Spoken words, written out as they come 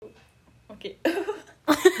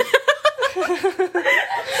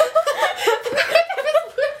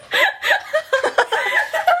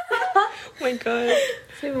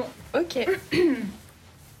Ok.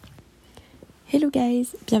 Hello guys,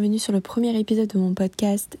 bienvenue sur le premier épisode de mon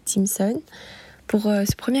podcast Timson. Pour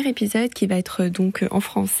ce premier épisode qui va être donc en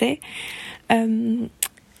français,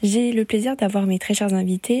 j'ai le plaisir d'avoir mes très chers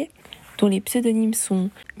invités dont les pseudonymes sont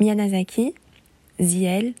Miyanazaki,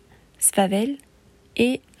 Svavel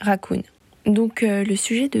et Racoon. Donc le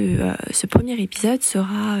sujet de ce premier épisode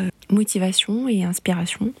sera motivation et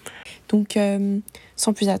inspiration. Donc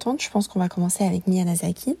sans plus attendre, je pense qu'on va commencer avec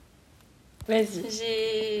Miyanazaki.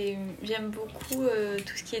 Vas-y. J'aime beaucoup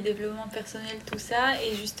tout ce qui est développement personnel, tout ça.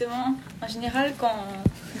 Et justement, en général,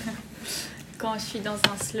 quand je suis dans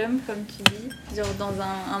un slump, comme tu dis, genre dans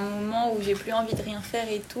un moment où j'ai plus envie de rien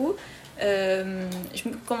faire et tout, je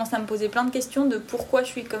commence à me poser plein de questions de pourquoi je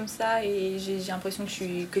suis comme ça et j'ai l'impression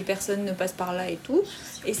que personne ne passe par là et tout.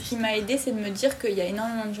 Et ce qui m'a aidée, c'est de me dire qu'il y a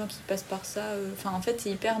énormément de gens qui passent par ça. En fait, c'est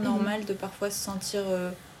hyper normal de parfois se sentir...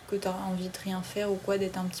 que tu as envie de rien faire ou quoi,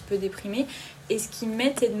 d'être un petit peu déprimé. Et ce qui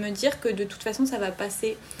m'aide, c'est de me dire que de toute façon, ça va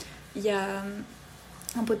passer. Il y a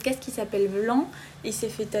un podcast qui s'appelle Blanc, il s'est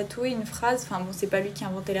fait tatouer une phrase, c'est pas lui qui a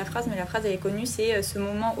inventé la phrase, mais la phrase elle est connue, c'est ce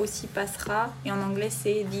moment aussi passera, et en anglais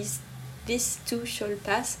c'est this too shall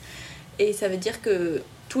pass, et ça veut dire que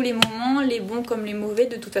tous les moments, les bons comme les mauvais,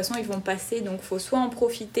 de toute façon ils vont passer, donc faut soit en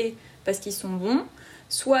profiter parce qu'ils sont bons,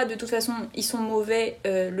 soit de toute façon ils sont mauvais,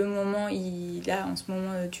 le moment là en ce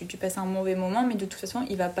moment tu passes un mauvais moment, mais de toute façon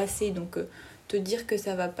il va passer, donc te dire que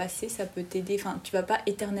ça va passer, ça peut t'aider. Tu vas pas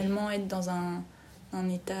éternellement être dans un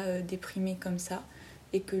état déprimé comme ça,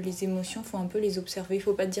 et que les émotions faut un peu les observer,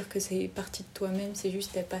 faut pas te dire que c'est partie de toi-même, c'est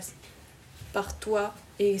juste elles passent par toi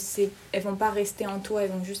et elles vont pas rester en toi,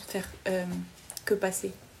 elles vont juste faire que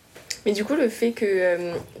passer. Mais du coup, le fait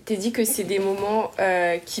que t'aies dit que c'est des moments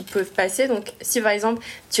qui peuvent passer, donc si par exemple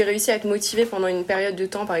tu réussis à te motiver pendant une période de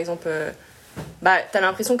temps, par exemple, t'as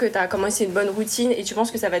l'impression que t'as commencé une bonne routine et tu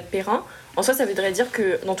penses que ça va être périn, en soi ça voudrait dire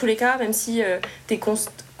que dans tous les cas, même si t'es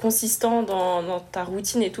consistant dans ta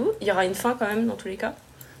routine et tout, il y aura une fin quand même dans tous les cas.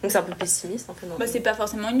 Donc c'est un peu pessimiste un peu. C'est pas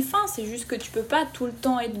forcément une fin, c'est juste que tu peux pas tout le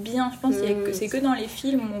temps être bien. Je pense que c'est que dans les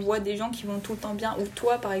films où on voit des gens qui vont tout le temps bien, ou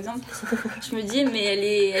toi par exemple, je me dis mais elle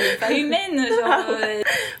est pas humaine,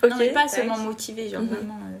 genre non mais pas seulement motivée, genre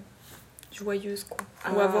vraiment joyeuse quoi,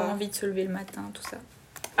 ou avoir envie de se lever le matin, tout ça.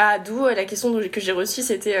 D'où la question que j'ai reçue,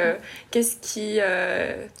 c'était qu'est-ce qui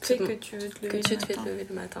fait que tu veux te lever fait te lever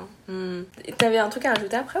le matin. T'avais un truc à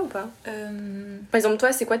rajouter après ou pas? Par exemple,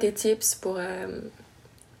 toi, c'est quoi tes tips pour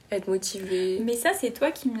être motivée? Mais ça, c'est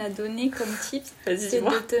toi qui me l'as donné comme tips. C'est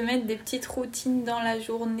de te mettre des petites routines dans la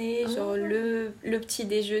journée, genre le petit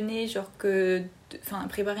déjeuner,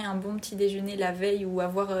 préparer un bon petit déjeuner la veille ou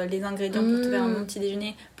avoir les ingrédients pour te faire un bon petit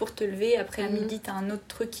déjeuner pour te lever. Après, à midi, t'as un autre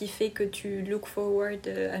truc qui fait que tu look forward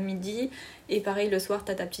à midi. Et pareil, le soir,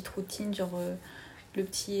 t'as ta petite routine, genre le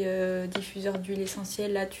petit diffuseur d'huile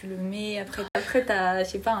essentielle, là, tu le mets. Après t'as, je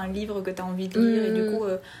sais pas, un livre que t'as envie de lire. Et du coup,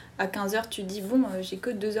 à 15h, tu te dis, bon, j'ai que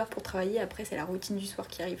 2 heures pour travailler. Après, c'est la routine du soir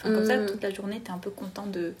qui arrive. Comme ça, toute la journée, t'es un peu content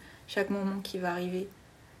de chaque moment qui va arriver.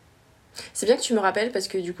 C'est bien que tu me rappelles parce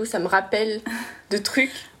que du coup ça me rappelle de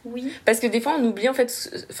trucs. Oui. Parce que des fois on oublie en fait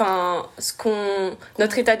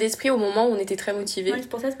notre état d'esprit au moment où on était très motivé. Ouais, c'est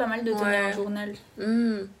pour ça que c'est pas mal de tenir un journal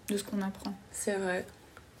de ce qu'on apprend. C'est vrai.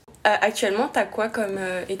 Actuellement t'as quoi comme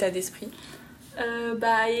état d'esprit?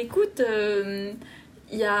 Écoute,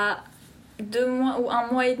 il y a 2 mois ou 1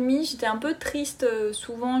 mois et demi, j'étais un peu triste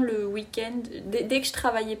souvent le week-end, dès que je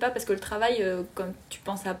travaillais pas, parce que le travail, comme tu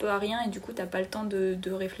penses un peu à rien et du coup t'as pas le temps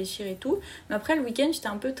de réfléchir et tout. Mais après le week-end, j'étais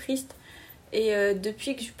un peu triste. Et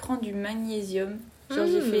depuis que je prends du magnésium,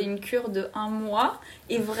 j'ai fait une cure de 1 mois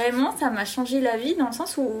et vraiment ça m'a changé la vie, dans le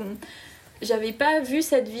sens où j'avais pas vu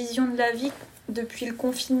cette vision de la vie depuis le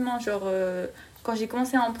confinement. Quand j'ai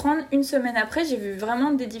commencé à en prendre, 1 semaine après, j'ai vu vraiment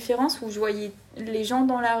des différences où je voyais les gens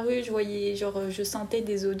dans la rue, je sentais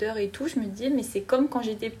des odeurs et tout. Je me disais, mais c'est comme quand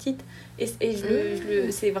j'étais petite. Et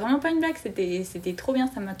c'est vraiment pas une blague, c'était trop bien,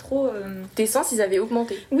 ça m'a trop... Tes sens, ils avaient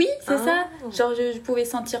augmenté. Oui, c'est ça. Je pouvais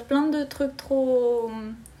sentir plein de trucs trop...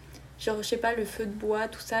 je sais pas, le feu de bois,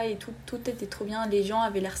 tout ça, et tout était trop bien. Les gens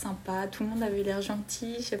avaient l'air sympas, tout le monde avait l'air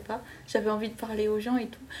gentil, je sais pas. J'avais envie de parler aux gens et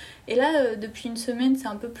tout. Et là, depuis 1 semaine, c'est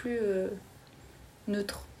un peu plus...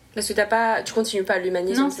 neutre. Parce que tu continues pas le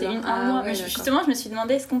magnésium? Non, c'est 1 mois. Mais justement, je me suis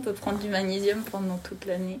demandé, est-ce qu'on peut prendre du magnésium pendant toute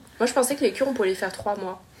l'année? Moi, je pensais que les cures, on pouvait les faire 3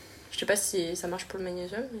 mois. Je sais pas si ça marche pour le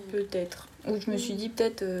magnésium. Mais... Peut-être. Ou je me suis dit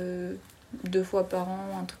peut-être 2 fois par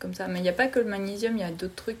an, un truc comme ça. Mais il n'y a pas que le magnésium, il y a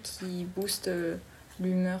d'autres trucs qui boostent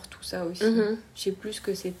l'humeur, tout ça aussi. Je sais plus ce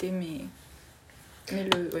que c'était, mais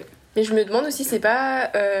Ouais. Mais je me demande aussi, c'est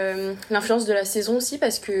pas l'influence de la saison aussi,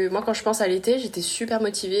 parce que moi, quand je pense à l'été, j'étais super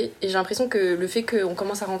motivée. Et j'ai l'impression que le fait qu'on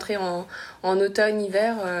commence à rentrer en automne,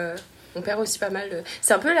 hiver, on perd aussi pas mal.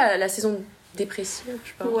 C'est un peu la saison dépressive, je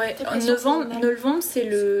sais pas. Ouais, novembre c'est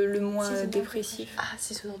le mois dépressif. Ah,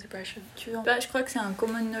 seasonal depression. Tu vois. Bah, je crois que c'est un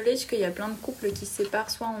common knowledge qu'il y a plein de couples qui se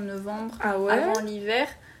séparent soit en novembre, avant l'hiver,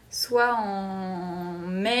 soit en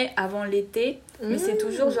mai, avant l'été. Mais c'est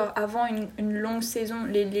toujours genre avant une longue saison.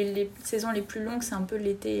 Les saisons les plus longues, c'est un peu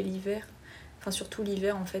l'été et l'hiver. Enfin, surtout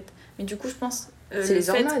l'hiver en fait. Mais du coup, je pense. C'est les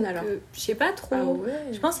hormones alors. Je sais pas trop. Ah ouais.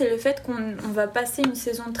 Je pense que c'est le fait qu'on va passer une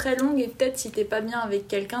saison très longue et peut-être si t'es pas bien avec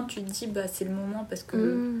quelqu'un, tu te dis bah c'est le moment parce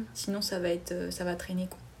que sinon ça va traîner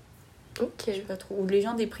quoi. Ok. Je sais pas trop. Ou les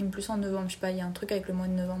gens dépriment plus en novembre. Je sais pas, il y a un truc avec le mois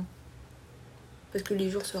de novembre. Parce que les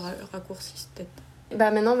jours se raccourcissent peut-être.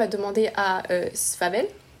 Bah maintenant, on va demander à Svavel.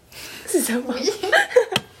 C'est ça, oui.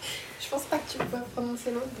 Je pense pas que tu peux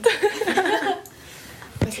prononcer l'autre.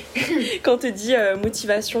 Quand on te dit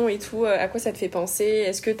motivation et tout, à quoi ça te fait penser?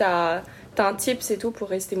 Est-ce que t'as un tips et tout pour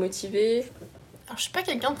rester motivé? Alors, je suis pas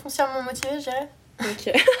quelqu'un de foncièrement motivé, je dirais.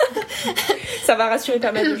 Ok. Ça va rassurer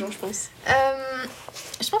pas mal de gens, je pense.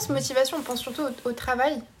 Je pense motivation, on pense surtout au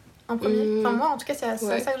travail en premier. Enfin, moi, en tout cas, c'est à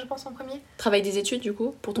ça que je pense en premier. Travail des études, du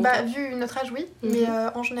coup, pour ton Bah, cas. vu notre âge, oui. Mais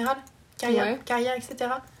en général, carrière,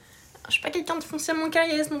 etc. Je suis pas quelqu'un de foncièrement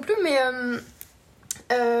carriériste non plus, mais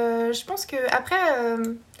je pense que après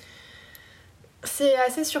c'est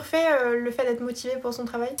assez surfait le fait d'être motivé pour son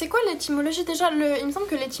travail. C'est quoi l'étymologie déjà? Il me semble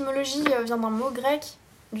que l'étymologie vient d'un mot grec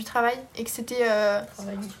du travail et que c'était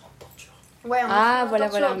Travail. ouais,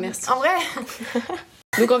 voilà, merci. En vrai.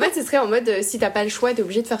 Donc en fait, ce serait en mode si t'as pas le choix, t'es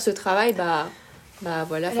obligé de faire ce travail, bah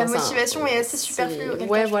voilà. La motivation est assez superflue.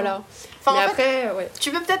 Ouais, voilà. Enfin, mais en après, fait,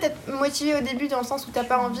 tu peux peut-être être motivé au début dans le sens où t'as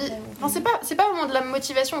pas envie. Enfin, c'est pas vraiment de la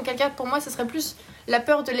motivation. Auquel cas, pour moi, ce serait plus la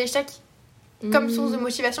peur de l'échec comme source de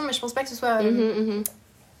motivation, mais je pense pas que ce soit.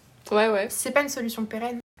 Ouais. C'est pas une solution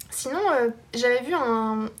pérenne. Sinon, j'avais vu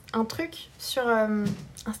un truc sur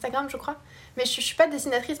Instagram, je crois. Mais je suis pas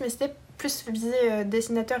dessinatrice, mais c'était plus visé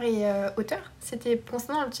dessinateur et auteur. C'était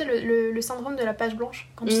concernant le syndrome de la page blanche,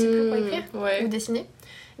 quand tu sais plus quoi écrire ou dessiner.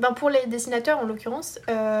 Ben, pour les dessinateurs, en l'occurrence,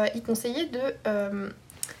 ils conseillaient de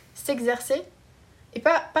s'exercer et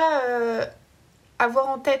pas avoir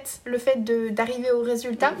en tête le fait d'arriver au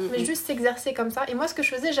résultat, mais juste s'exercer comme ça. Et moi, ce que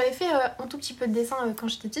je faisais, j'avais fait un tout petit peu de dessin quand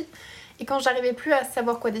j'étais petite. Et quand j'arrivais plus à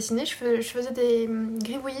savoir quoi dessiner, je faisais des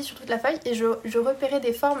gribouillis sur toute la feuille et je repérais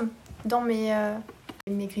des formes dans mes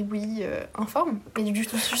gribouillis informes. Et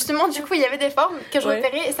justement, du coup, il y avait des formes que je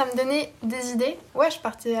repérais et ça me donnait des idées. Ouais, je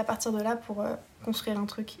partais à partir de là pour construire un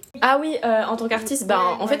truc. Ah oui, en tant qu'artiste,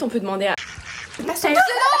 en fait, on peut demander à...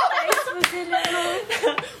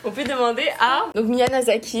 On peut demander à donc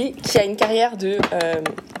Miyanazaki, qui a une carrière de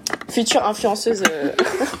future influenceuse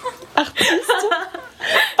artiste,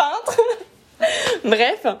 peintre,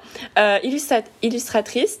 bref,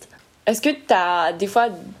 illustratrice. Est-ce que t'as des fois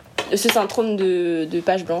ce syndrome de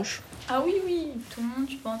page blanche? Ah oui, tout le monde,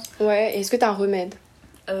 je pense. Ouais, est-ce que t'as un remède?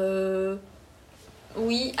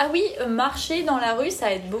 Oui, marcher dans la rue,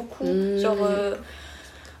 ça aide beaucoup. Genre,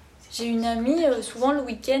 j'ai une amie, souvent le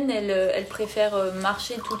week-end, elle préfère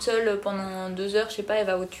marcher toute seule pendant 2 heures, je sais pas, elle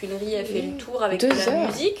va aux Tuileries, elle fait le tour avec de la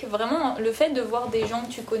musique. Vraiment, le fait de voir des gens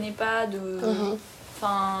que tu connais pas,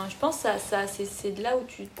 Enfin, je pense que c'est de là où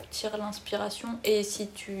tu tires l'inspiration. Et si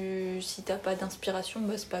t'as pas d'inspiration,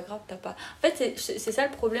 bah c'est pas grave, t'as pas... En fait, c'est ça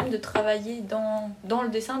le problème de travailler dans le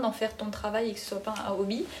dessin, d'en faire ton travail et que ce soit pas un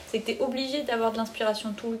hobby. C'est que t'es obligé d'avoir de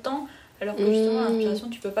l'inspiration tout le temps, alors que justement, l'inspiration,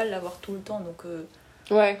 tu peux pas l'avoir tout le temps. Donc,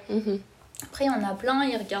 ouais. Après, il y en a plein,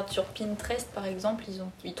 ils regardent sur Pinterest, par exemple,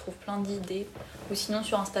 ils trouvent plein d'idées. Ou sinon,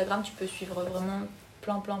 sur Instagram, tu peux suivre vraiment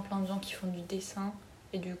plein de gens qui font du dessin.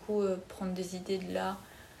 Et du coup, prendre des idées de là.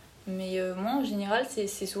 Mais moi, en général,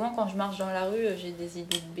 c'est souvent quand je marche dans la rue, j'ai des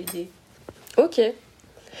idées de BD. Ok.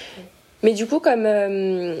 Mais du coup, comme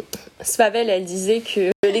Svavel, elle disait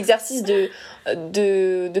que l'exercice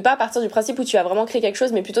de pas partir du principe où tu vas vraiment créer quelque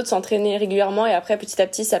chose, mais plutôt de s'entraîner régulièrement et après, petit à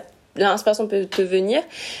petit, l'inspiration peut te venir.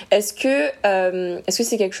 Est-ce que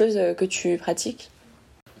c'est quelque chose que tu pratiques?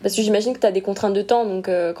 Parce que j'imagine que tu as des contraintes de temps, donc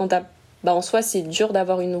quand en soi, c'est dur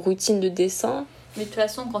d'avoir une routine de dessin. Mais de toute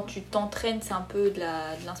façon, quand tu t'entraînes, c'est un peu de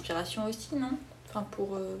l'inspiration aussi, non? Enfin,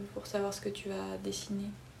 pour savoir ce que tu vas dessiner.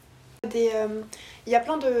 Il y a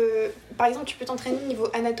plein de... Par exemple, tu peux t'entraîner niveau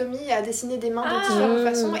anatomie à dessiner des mains de différentes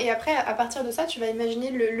façons. Et après, à partir de ça, tu vas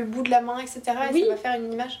imaginer le bout de la main, etc. Et ça va faire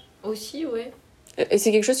une image. Aussi, ouais. Et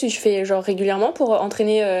c'est quelque chose que tu fais genre régulièrement pour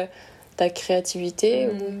entraîner ta créativité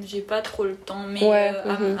J'ai pas trop le temps, mais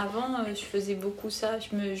avant je faisais beaucoup ça.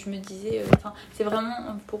 Je me disais, c'est vraiment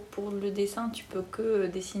pour le dessin, tu peux que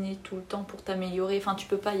dessiner tout le temps pour t'améliorer. Enfin, tu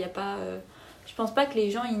peux pas, y a pas. Je pense pas que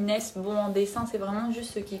les gens ils naissent bons en dessin, c'est vraiment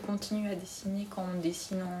juste ceux qui continuent à dessiner quand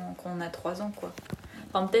on a 3 ans, quoi.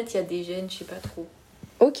 Enfin, peut-être il y a des gènes, je sais pas trop.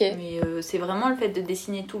 Ok. Mais c'est vraiment le fait de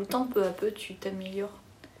dessiner tout le temps, peu à peu, tu t'améliores.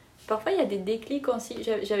 Parfois, il y a des déclics aussi.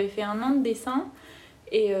 J'avais fait 1 an de dessin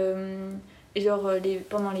et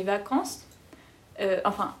pendant les vacances,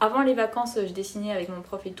 avant les vacances, je dessinais avec mon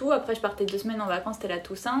prof et tout. Après, je partais 2 semaines en vacances, c'était la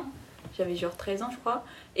Toussaint. J'avais genre 13 ans, je crois.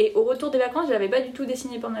 Et au retour des vacances, je n'avais pas du tout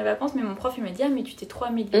dessiné pendant les vacances, mais mon prof, il m'a dit « Ah, mais tu t'es trop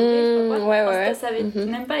améliorée, je sais pas quoi. » Ça avait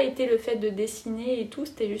même pas été le fait de dessiner et tout,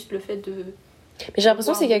 c'était juste le fait de... Mais j'ai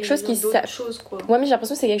l'impression que c'est quelque chose qui mais j'ai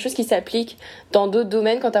l'impression que c'est quelque chose qui s'applique dans d'autres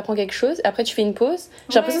domaines quand tu apprends quelque chose. Après, tu fais une pause.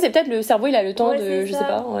 J'ai l'impression que c'est peut-être le cerveau, il a le temps de... Je sais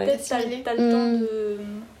pas. Ouais. Peut-être t'as le temps de...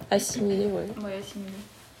 Assimiler, Ouais, assimiler.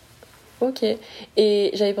 Ok.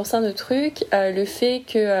 Et j'avais pensé à un autre truc, le fait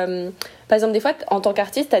que, par exemple, des fois, en tant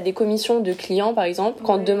qu'artiste, tu as des commissions de clients, par exemple,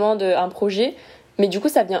 quand on te demande un projet, mais du coup,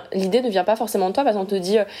 l'idée ne vient pas forcément de toi, parce qu'on te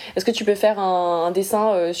dit, est-ce que tu peux faire un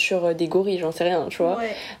dessin sur des gorilles, j'en sais rien, tu vois.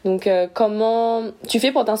 Donc, comment tu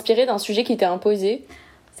fais pour t'inspirer d'un sujet qui t'est imposé?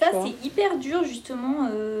 Ça, c'est hyper dur, justement.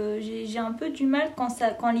 J'ai un peu du mal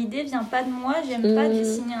quand l'idée vient pas de moi. J'aime pas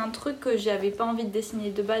dessiner un truc que j'avais pas envie de dessiner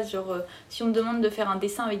de base. Genre, si on me demande de faire un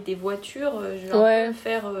dessin avec des voitures, je vais un peu le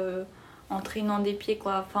faire en traînant des pieds,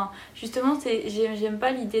 quoi. Enfin, justement, j'aime pas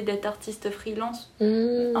l'idée d'être artiste freelance.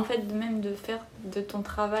 En fait, même de faire de ton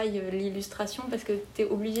travail l'illustration, parce que t'es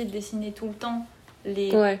obligé de dessiner tout le temps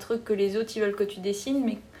les trucs que les autres ils veulent que tu dessines,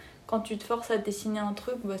 mais quand tu te forces à dessiner un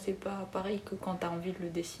truc, bah, c'est pas pareil que quand t'as envie de le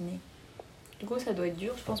dessiner. Du coup, ça doit être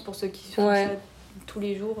dur, je pense, pour ceux qui font ça tous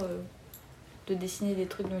les jours, de dessiner des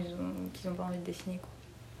trucs qu'ils n'ont pas envie de dessiner, quoi.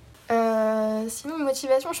 Sinon,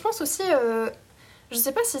 motivation, je pense aussi... je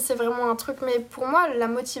sais pas si c'est vraiment un truc, mais pour moi, la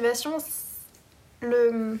motivation,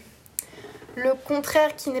 le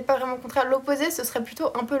contraire qui n'est pas vraiment contraire, l'opposé, ce serait plutôt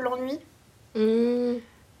un peu l'ennui.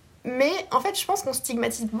 Mais en fait, je pense qu'on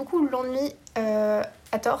stigmatise beaucoup l'ennui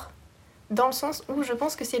à tort. Dans le sens où je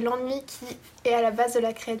pense que c'est l'ennui qui est à la base de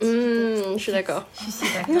la créativité. Je suis d'accord. Je suis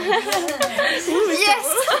d'accord.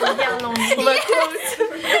 Yes. Bien l'ennui. On va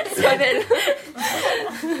Svavel.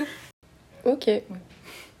 Ok.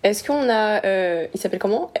 Est-ce qu'on a... il s'appelle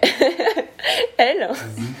comment? Elle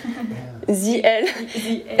Ziel.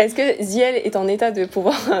 Est-ce que Ziel est en état de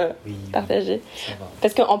pouvoir partager? Ça va.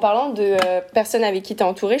 Parce qu'en parlant de personnes avec qui t'es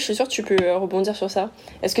entourée, je suis sûre que tu peux rebondir sur ça.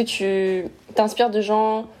 Est-ce que tu t'inspires de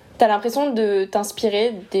gens... T'as l'impression de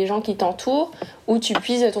t'inspirer des gens qui t'entourent ou tu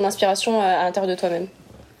puises ton inspiration à l'intérieur de toi-même?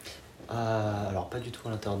 Alors, pas du tout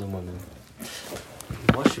à l'intérieur de moi-même.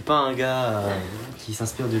 Moi, je suis pas un gars qui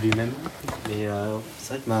s'inspire de lui-même, mais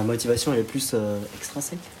c'est vrai que ma motivation elle est plus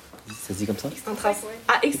extrinsèque. Ça se dit comme ça?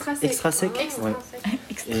 Extrinsèque. Extrinsèque. Ouais.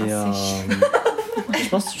 Et je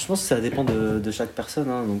pense que ça dépend de chaque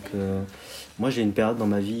personne. Hein. Donc, moi, j'ai une période dans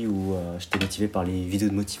ma vie où j'étais motivé par les vidéos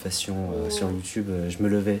de motivation sur YouTube. Je me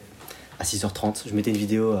levais à 6h30, je mettais une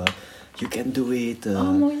vidéo You can do it,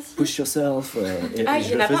 push yourself. Il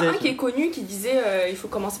y en a pas un qui est connu qui disait il faut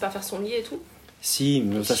commencer par faire son lit et tout? Si,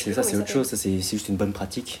 mais ça c'est autre chose, ça c'est juste une bonne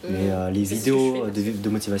pratique. Mais les vidéos de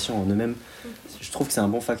motivation en eux-mêmes, je trouve que c'est un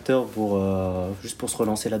bon facteur juste pour se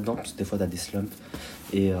relancer là-dedans, parce que des fois t'as des slumps.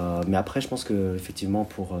 Mais après, je pense que effectivement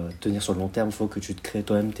pour tenir sur le long terme, il faut que tu te crées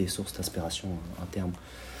toi-même tes sources d'inspiration internes.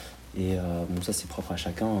 Et bon, ça c'est propre à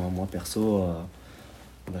chacun. Hein. Moi perso,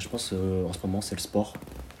 je pense en ce moment c'est le sport.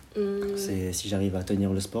 Si j'arrive à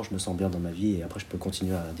tenir le sport, je me sens bien dans ma vie et après je peux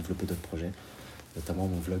continuer à développer d'autres projets. Notamment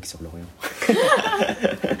mon vlog sur l'Orient.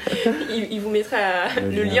 Il vous mettra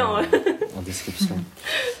le lien en description.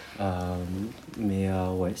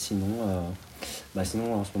 Ouais, sinon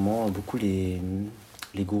en ce moment, beaucoup les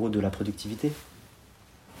gourous de la productivité.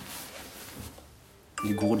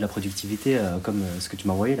 Les gourous de la productivité, comme ce que tu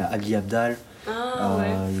m'as envoyé, là, Agli Abdal,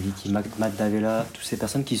 Matt Davella, toutes ces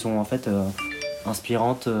personnes qui sont en fait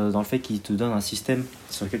inspirantes dans le fait qu'ils te donnent un système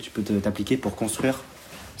sur lequel tu peux t'appliquer pour construire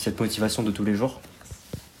cette motivation de tous les jours.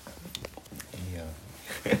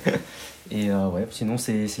 Ouais, sinon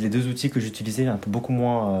c'est les deux outils que j'utilisais, un peu beaucoup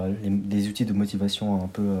moins les outils de motivation un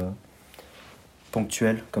peu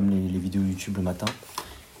ponctuels comme les vidéos YouTube le matin.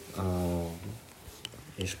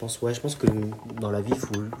 Et je pense que dans la vie,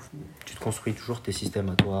 tu te construis toujours tes systèmes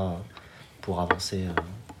à toi pour avancer.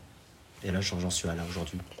 Et là, j'en suis là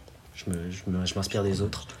aujourd'hui. Je m'inspire des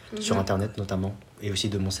autres, sur Internet notamment, et aussi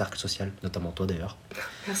de mon cercle social, notamment toi d'ailleurs.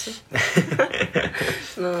 Merci.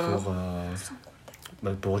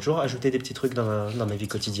 Pour toujours ajouter des petits trucs dans ma vie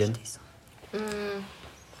quotidienne.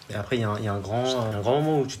 Et après, il y a un grand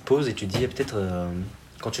moment où tu te poses et tu te dis, peut-être,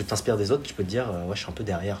 quand tu t'inspires des autres, tu peux te dire, ouais, je suis un peu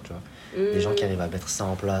derrière, tu vois. Des gens qui arrivent à mettre ça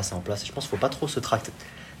en place. Et je pense qu'il ne faut pas trop se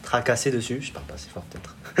tracasser dessus. Je parle pas assez fort,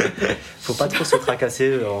 peut-être. Faut pas trop se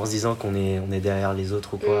tracasser en se disant qu'on est derrière les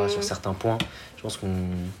autres ou quoi, sur certains points. Je pense qu'on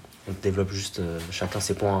développe juste chacun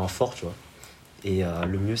ses points forts, tu vois. Et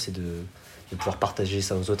le mieux, c'est de pouvoir partager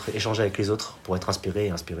ça aux autres, échanger avec les autres pour être inspiré et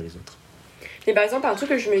inspirer les autres. Et par exemple, un truc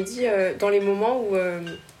que je me dis dans les moments où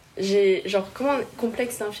j'ai genre comment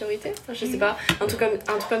complexe d'infériorité, je sais pas, un truc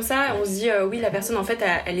comme ça, on se dit oui, la personne en fait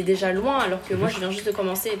elle est déjà loin alors que moi je viens juste de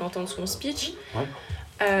commencer et d'entendre son speech.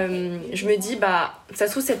 Je me dis ça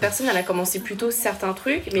se trouve cette personne elle a commencé plus tôt certains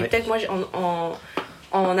trucs, mais peut-être moi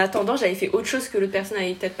en attendant j'avais fait autre chose que l'autre personne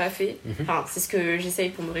avait peut-être pas fait. Enfin c'est ce que j'essaye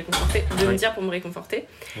pour me réconforter, me dire pour me réconforter.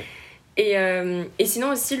 Et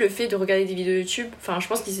sinon aussi le fait de regarder des vidéos YouTube, enfin je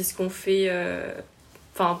pense que c'est ce qu'on fait,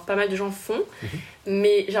 pas mal de gens font,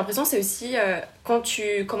 mais j'ai l'impression que c'est aussi quand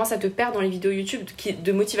tu commences à te perdre dans les vidéos YouTube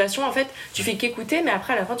de motivation, en fait tu fais qu'écouter, mais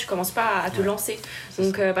après à la fin tu commences pas à te lancer.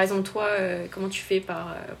 Donc par exemple toi comment tu fais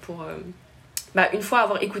pour une fois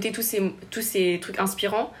avoir écouté tous ces trucs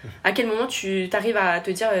inspirants, à quel moment tu t'arrives à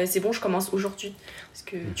te dire c'est bon, je commence aujourd'hui? Parce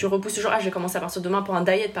que tu repousses toujours, je vais commencer à partir de demain pour un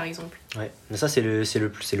diet par exemple. Ouais, mais ça c'est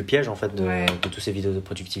le piège en fait de toutes ces vidéos de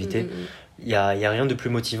productivité. Il y a rien de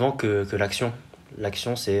plus motivant que l'action.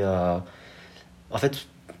 L'action c'est en fait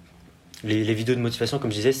les vidéos de motivation,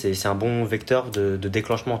 comme je disais, c'est un bon vecteur de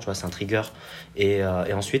déclenchement, tu vois, c'est un trigger. Et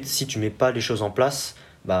ensuite, si tu mets pas les choses en place,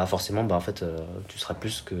 forcément en fait tu seras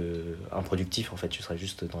plus que improductif, en fait tu seras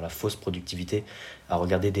juste dans la fausse productivité à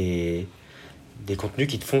regarder des contenus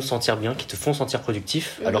qui te font sentir bien, qui te font sentir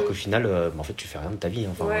productif, alors qu'au final en fait tu fais rien de ta vie,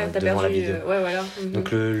 devant la vidéo.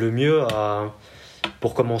 Donc le mieux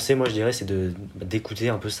pour commencer, moi je dirais, c'est d'écouter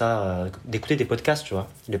un peu ça, d'écouter des podcasts, tu vois.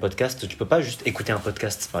 Les podcasts, tu peux pas juste écouter un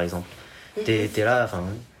podcast par exemple. T'es là,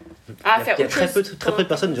 il y a très peu de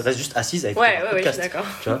personnes qui restent juste assises avec un podcast. Ouais, d'accord.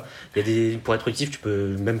 Tu vois, pour être productif, tu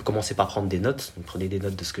peux même commencer par prendre des notes. Donc, prenez des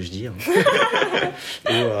notes de ce que je dis.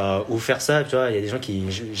 Ou faire ça, tu vois. Il y a des gens qui.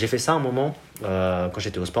 J'ai fait ça un moment quand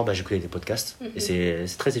j'étais au sport. J'écoutais des podcasts et c'est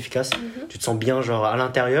très efficace. Tu te sens bien, genre à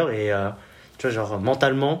l'intérieur et tu vois, genre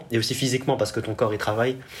mentalement et aussi physiquement parce que ton corps il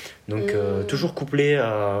travaille. Donc toujours coupler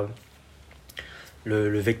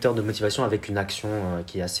le vecteur de motivation avec une action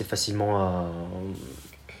qui est assez facilement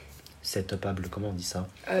set-upable, comment on dit ça,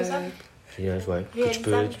 que tu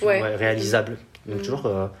peux réalisable. Donc toujours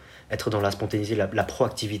être dans la spontanéité, la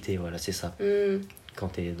proactivité, voilà, c'est ça. Quand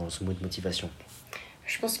tu es dans ce mode motivation.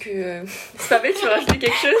 Je pense que Svavel, tu veux rajouter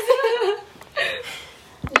quelque chose?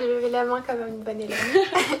 J'ai levé la main comme une bonne élève.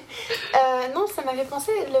 Non, ça m'avait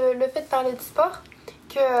pensé le fait de parler de sport,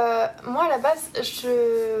 que moi à la base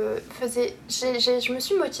je me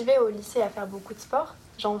suis motivée au lycée à faire beaucoup de sport,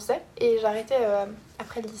 j'en sais, et j'ai arrêté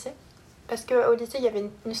après le lycée parce qu'au lycée il y avait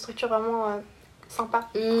une structure vraiment sympa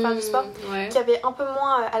pour faire du sport, qu'il y avait un peu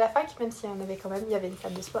moins à la fac, même s'il y en avait quand même, il y avait une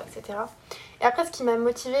salle de sport, etc. Et après ce qui m'a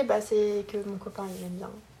motivée, c'est que mon copain il aime bien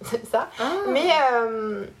ça. Mais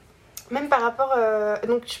même par rapport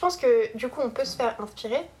donc je pense que du coup on peut se faire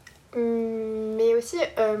inspirer, mais aussi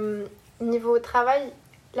niveau travail,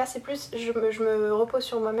 là c'est plus je me repose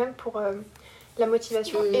sur moi-même pour la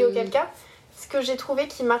motivation. Et auquel cas ce que j'ai trouvé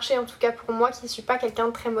qui marchait, en tout cas pour moi qui ne suis pas quelqu'un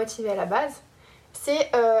de très motivé à la base,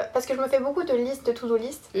 c'est parce que je me fais beaucoup de listes, de to-do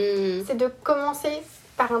list, c'est de commencer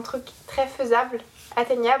par un truc très faisable,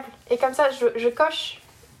 atteignable, et comme ça je coche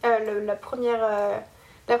la première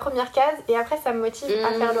case, et après ça me motive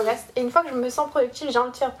à faire le reste. Et une fois que je me sens productive, j'ai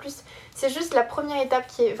envie de faire plus. C'est juste la première étape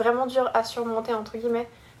qui est vraiment dure à surmonter, entre guillemets,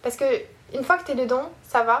 parce que une fois que t'es dedans,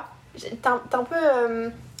 ça va. T'es un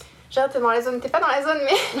peu genre t'es dans la zone, t'es pas dans la zone,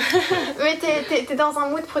 mais t'es dans un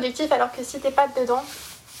mood productif, alors que si t'es pas dedans,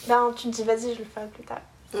 tu te dis vas-y, je le ferai plus tard.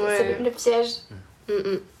 C'est le piège.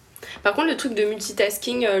 Par contre, le truc de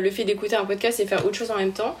multitasking, le fait d'écouter un podcast et faire autre chose en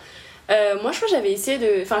même temps, moi je crois que j'avais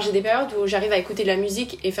essayé j'ai des périodes où j'arrive à écouter de la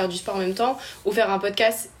musique et faire du sport en même temps, ou faire un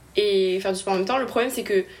podcast et faire du sport en même temps. Le problème c'est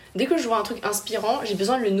que dès que je vois un truc inspirant, j'ai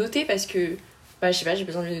besoin de le noter parce que je sais pas, j'ai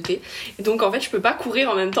besoin de le noter. Et donc en fait je peux pas courir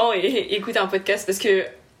en même temps et écouter un podcast, parce que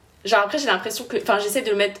genre après j'ai l'impression que j'essaie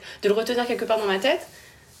de le retenir quelque part dans ma tête,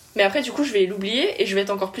 mais après du coup je vais l'oublier et je vais être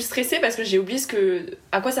encore plus stressée parce que j'ai oublié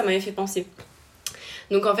à quoi ça m'avait fait penser.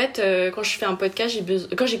 Donc en fait quand je fais un podcast,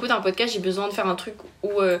 quand j'écoute un podcast, j'ai besoin de faire un truc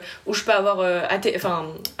où je peux avoir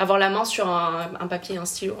la main sur un papier et un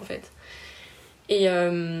stylo en fait.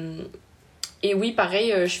 Et oui,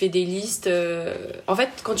 pareil, je fais des listes. En fait,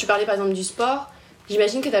 quand tu parlais par exemple du sport,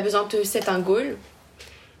 j'imagine que tu as besoin de te set un goal.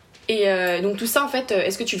 Et donc tout ça, en fait,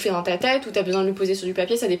 est-ce que tu le fais dans ta tête ou t'as besoin de le poser sur du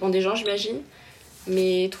papier? Ça dépend des gens, j'imagine.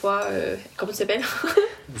 Mais toi, comment tu t'appelles?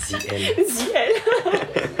 ZL. ZL.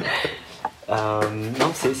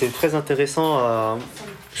 Non, c'est très intéressant.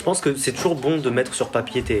 Je pense que c'est toujours bon de mettre sur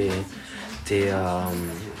papier tes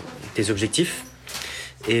objectifs.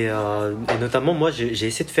 Et notamment, moi, j'ai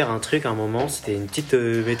essayé de faire un truc à un moment. C'était une petite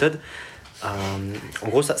méthode. En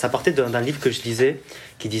gros, ça partait d'un livre que je lisais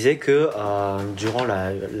qui disait que durant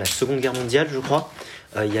la Seconde Guerre mondiale, je crois,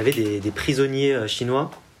 il y avait des prisonniers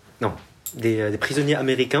chinois, non, des prisonniers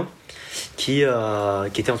américains qui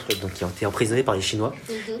étaient qui ont été emprisonnés par les Chinois.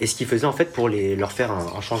 Et ce qu'ils faisaient en fait pour leur faire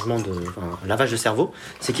un changement un lavage de cerveau,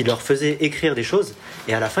 c'est qu'ils leur faisaient écrire des choses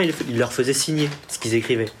et à la fin ils leur faisaient signer ce qu'ils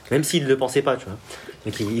écrivaient, même s'ils ne le pensaient pas, tu vois.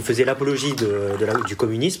 Donc ils faisaient l'apologie du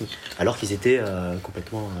communisme alors qu'ils étaient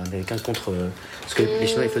complètement américains contre ce que les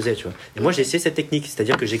Chinois ils faisaient, tu vois. Et moi j'ai essayé cette technique,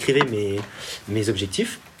 c'est-à-dire que j'écrivais mes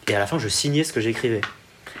objectifs et à la fin je signais ce que j'écrivais.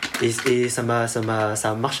 Et ça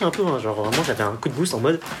a marché un peu, hein. Genre vraiment j'avais un coup de boost en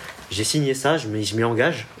mode j'ai signé ça, je m'y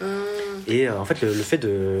engage. Et en fait le fait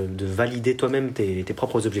de valider toi-même tes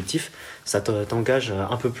propres objectifs, ça t'engage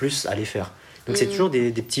un peu plus à les faire. Donc c'est toujours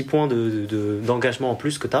des petits points d'engagement en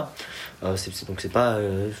plus que tu as. Donc c'est pas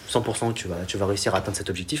 100% que tu vas réussir à atteindre cet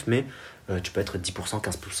objectif, mais tu peux être 10%,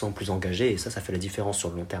 15% plus engagé et ça fait la différence sur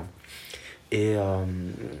le long terme. Et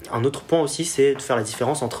un autre point aussi, c'est de faire la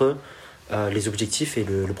différence entre les objectifs et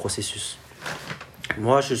le processus.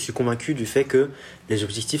 Moi, je suis convaincu du fait que les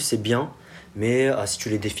objectifs, c'est bien, mais si tu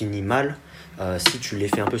les définis mal, si tu les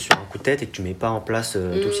fais un peu sur un coup de tête et que tu mets pas en place tout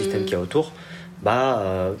le système qu'il y a autour, tu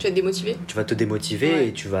vas te démotiver. Tu vas te démotiver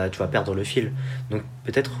et tu vas perdre le fil. Donc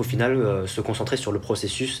peut-être au final se concentrer sur le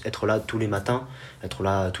processus, être là tous les matins, être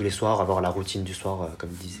là tous les soirs, avoir la routine du soir, comme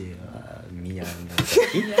disait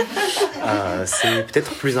Miyanazaki. C'est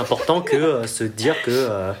peut-être plus important que se dire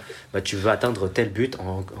que tu veux atteindre tel but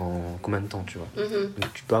en combien de temps, tu vois.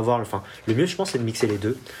 Donc tu peux avoir, le mieux je pense c'est de mixer les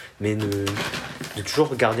deux, mais de toujours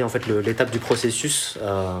regarder en fait l'étape du processus.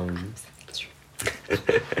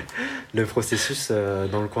 Le processus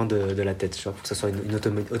dans le coin de la tête, tu vois, pour que ça soit une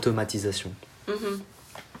automatisation. Je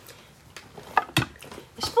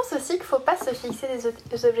pense aussi qu'il ne faut pas se fixer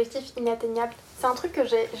des objectifs inatteignables. C'est un truc que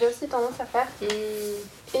j'ai aussi tendance à faire.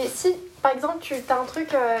 Et si, par exemple, tu as un truc,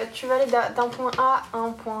 tu veux aller d'un point A à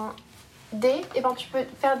un point D, et ben tu peux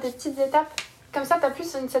faire des petites étapes. Comme ça, tu as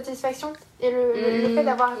plus une satisfaction et le fait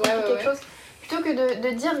d'avoir accompli quelque chose. Plutôt que de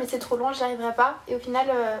dire, mais c'est trop loin, j'y arriverai pas. Et au final...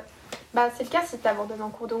 c'est le cas si tu abandonnes en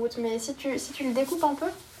cours de route, mais si tu le découpes un peu.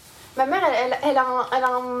 Ma mère, elle a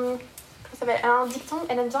un dicton,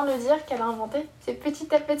 elle aime bien le dire, qu'elle a inventé. C'est petit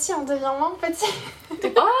à petit, on devient moins petit. Oh,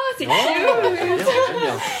 c'est cool.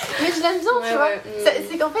 Mais je l'aime bien, tu vois.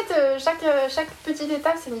 C'est qu'en fait, chaque petite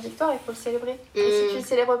étape, c'est une victoire, il faut le célébrer. Et si tu le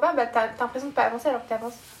célèbres pas, t'as l'impression de pas avancer alors que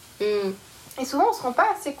t'avances. Et souvent, on se rend pas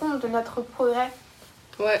assez compte de notre progrès.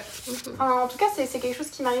 En tout cas, c'est quelque chose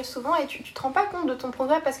qui m'arrive souvent et tu te rends pas compte de ton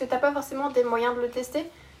progrès parce que t'as pas forcément des moyens de le tester.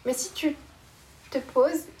 Mais si tu te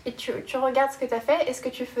poses et tu regardes ce que t'as fait et ce que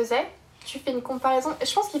tu faisais, tu fais une comparaison.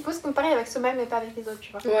 Je pense qu'il faut se comparer avec soi-même et pas avec les autres,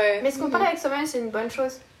 tu vois. Mais se comparer avec soi-même, c'est une bonne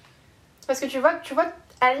chose. C'est parce que tu vois,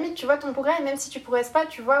 à la limite, tu vois ton progrès et même si tu progresses pas,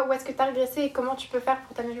 tu vois où est-ce que t'as régressé et comment tu peux faire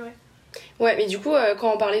pour t'améliorer. Ouais, mais du coup,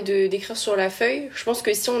 quand on parlait d'écrire sur la feuille, je pense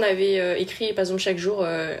que si on avait écrit, par exemple, chaque jour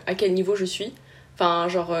à quel niveau je suis, enfin,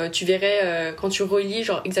 genre, tu verrais quand tu relis,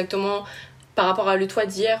 genre, exactement par rapport à le toi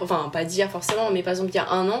d'hier, enfin, pas d'hier forcément, mais par exemple, il y a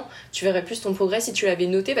un an, tu verrais plus ton progrès si tu l'avais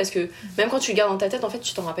noté parce que même quand tu le gardes dans ta tête, en fait,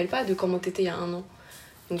 tu t'en rappelles pas de comment t'étais il y a un an.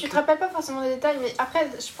 Donc, tu te rappelles pas forcément des détails, mais après,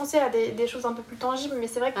 je pensais à des choses un peu plus tangibles, mais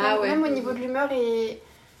c'est vrai que même au niveau de l'humeur et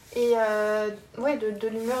de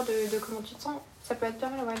l'humeur, de comment tu te sens, ça peut être pas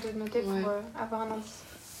mal de noter pour avoir un indice.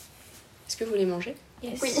 Est-ce que vous voulez manger?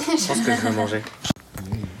 Oui. Je pense que je vais manger.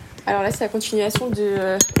 Alors là, c'est la continuation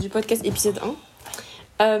du podcast épisode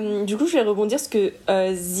 1. Du coup, je vais rebondir sur ce que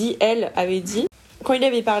ZL avait dit. Quand il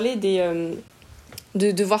avait parlé de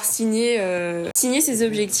devoir signer ses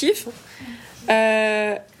objectifs,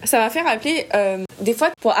 ça m'a fait rappeler, des fois,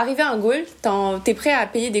 pour arriver à un goal, t'es prêt à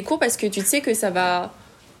payer des cours parce que tu sais que ça va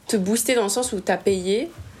te booster dans le sens où t'as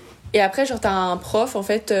payé. Et après, genre, t'as un prof, en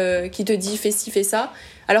fait, qui te dit « fais ci, fais ça ».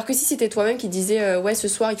 Alors que si c'était toi-même qui disais « ouais, ce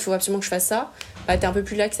soir, il faut absolument que je fasse ça », bah, t'es un peu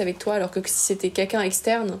plus lax avec toi. Alors que si c'était quelqu'un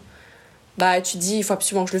externe, bah, tu te dis « il faut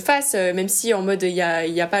absolument que je le fasse », même si en mode, il y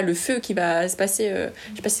a pas le feu qui va se passer.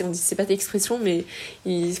 Je sais pas si on dit, c'est pas l'expression, mais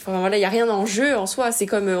voilà, il y a rien en jeu en soi. C'est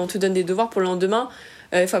comme on te donne des devoirs pour le lendemain.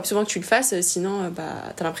 Il faut absolument que tu le fasses, sinon,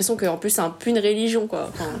 bah, t'as l'impression qu'en plus, c'est un peu une religion, quoi.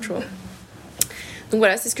 Enfin, tu vois. Donc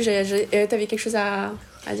voilà, c'est ce que t'avais quelque chose à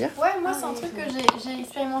à dire? Ouais, moi c'est un truc que j'ai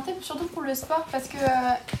expérimenté, surtout pour le sport, parce que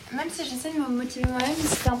même si j'essaie de me motiver moi-même,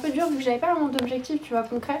 c'était un peu dur vu que j'avais pas vraiment d'objectif, tu vois,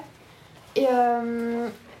 concret. Et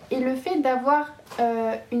le fait d'avoir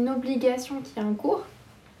une obligation qui est un cours,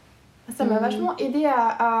 ça m'a vachement aidé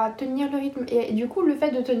à tenir le rythme. Et du coup, le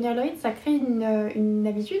fait de tenir le rythme, ça crée une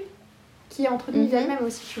habitude qui est entretenue d'elle-même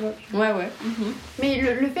aussi, tu vois. Ouais. Mais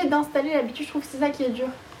le fait d'installer l'habitude, je trouve que c'est ça qui est dur.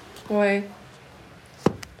 Ouais.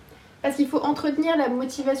 Parce qu'il faut entretenir la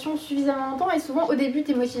motivation suffisamment longtemps et souvent au début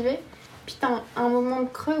t'es motivé, puis t'as un moment de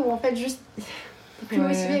creux où en fait juste t'es plus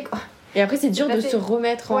motivé quoi. Et après c'est dur de se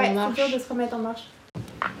remettre en marche. C'est dur de se remettre en marche.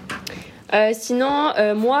 Sinon,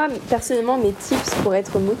 moi personnellement mes tips pour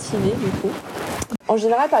être motivée du coup. En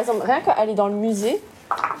général par exemple rien qu'aller dans le musée,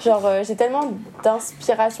 genre j'ai tellement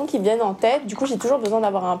d'inspiration qui me viennent en tête, du coup j'ai toujours besoin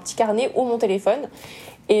d'avoir un petit carnet ou mon téléphone.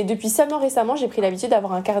 Et depuis seulement récemment, j'ai pris l'habitude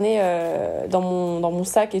d'avoir un carnet dans mon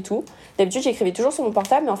sac et tout. D'habitude, j'écrivais toujours sur mon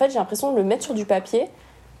portable, mais en fait, j'ai l'impression de le mettre sur du papier.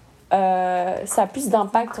 Ça a plus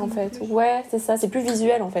d'impact, en fait. Ouais, c'est ça, c'est plus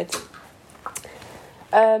visuel, en fait.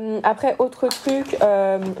 Après, autre truc,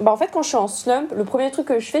 en fait, quand je suis en slump, le premier truc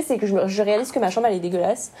que je fais, c'est que je réalise que ma chambre, elle est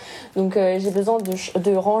dégueulasse. Donc, j'ai besoin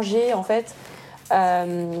de ranger, en fait.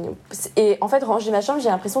 Et en fait, ranger ma chambre, j'ai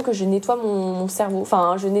l'impression que je nettoie mon cerveau.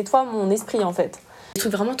 Enfin, je nettoie mon esprit, en fait. Des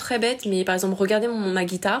trucs vraiment très bêtes, mais par exemple regarder ma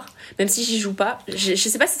guitare, même si j'y joue pas, je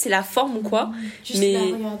sais pas si c'est la forme ou quoi, juste mais la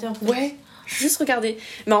regarder en fait. ouais, juste regarder.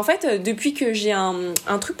 Mais en fait, depuis que j'ai un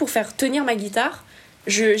truc pour faire tenir ma guitare,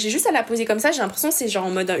 j'ai juste à la poser comme ça, j'ai l'impression que c'est genre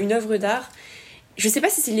en mode une œuvre d'art. Je sais pas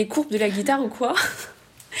si c'est les courbes de la guitare ou quoi.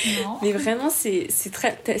 Non. Mais vraiment c'est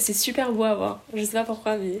super beau à voir. Je sais pas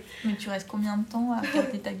pourquoi mais tu restes combien de temps à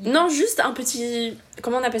regarder ta guitare? Non, juste un petit,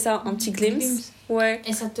 comment on appelle ça, un petit glimpse. Ouais.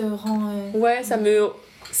 Et ça te rend Ouais, ça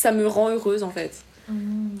me rend heureuse en fait.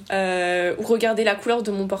 Ou regarder la couleur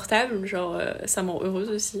de mon portable, genre ça me rend heureuse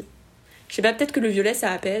aussi. Je sais pas, peut-être que le violet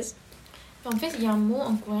ça apaise. En fait, il y a un mot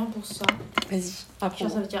en coréen pour ça. Vas-y, apprends.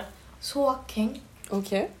 Ça veut dire 소확행.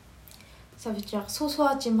 Ok. Ça veut dire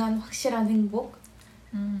소소하지만 확실한 행복.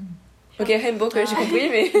 Ok, 행복, j'ai compris,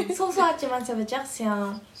 mais... 소소하지만 ça veut dire c'est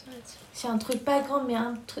un truc pas grand, mais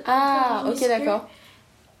un truc... Ah, un ok, d'accord.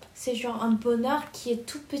 C'est genre un bonheur qui est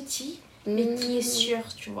tout petit, mais qui est sûr,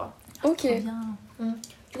 tu vois. Ok.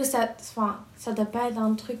 Du coup, ça doit pas être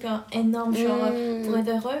un truc énorme, genre, pour être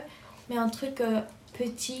heureux, mais un truc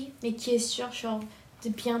petit, mais qui est sûr, genre, de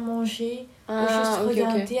bien manger, ou juste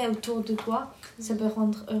regarder autour de toi, ça peut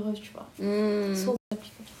rendre heureux, tu vois.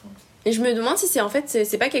 Et je me demande si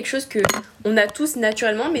c'est pas quelque chose que on a tous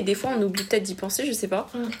naturellement, mais des fois on oublie peut-être d'y penser, je sais pas.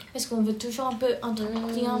 Parce qu'on veut toujours un truc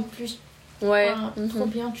bien plus. Ouais. Trop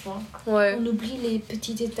bien, tu vois. Ouais. On oublie les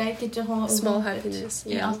petits détails qui te rendent heureux. Small happiness.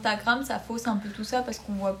 Et Instagram, ça fausse un peu tout ça parce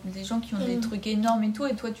qu'on voit des gens qui ont des trucs énormes et tout,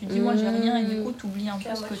 et toi tu dis moi j'ai rien, et du coup t'oublies un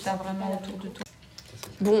peu ce que t'as vraiment autour de toi.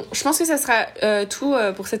 Bon, je pense que ça sera tout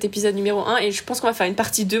pour cet épisode numéro 1 et je pense qu'on va faire une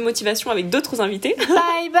partie 2 motivation avec d'autres invités.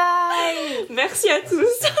 Bye bye. Merci à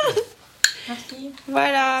tous. Merci.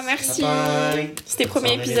 Voilà, merci. Bye. C'était le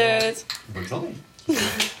premier épisode. Bonne journée.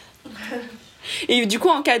 Et du coup,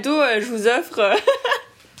 en cadeau, je vous offre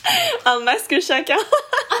un masque chacun.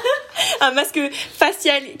 Un masque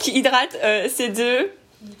facial qui hydrate. C'est de...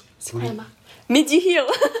 C'est quoi la marque? Mediheal.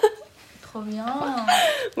 Trop bien.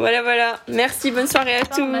 Voilà. Merci, bonne soirée à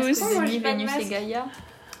tous. Vénus et Gaïa.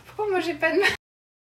 Pourquoi moi j'ai pas de masque?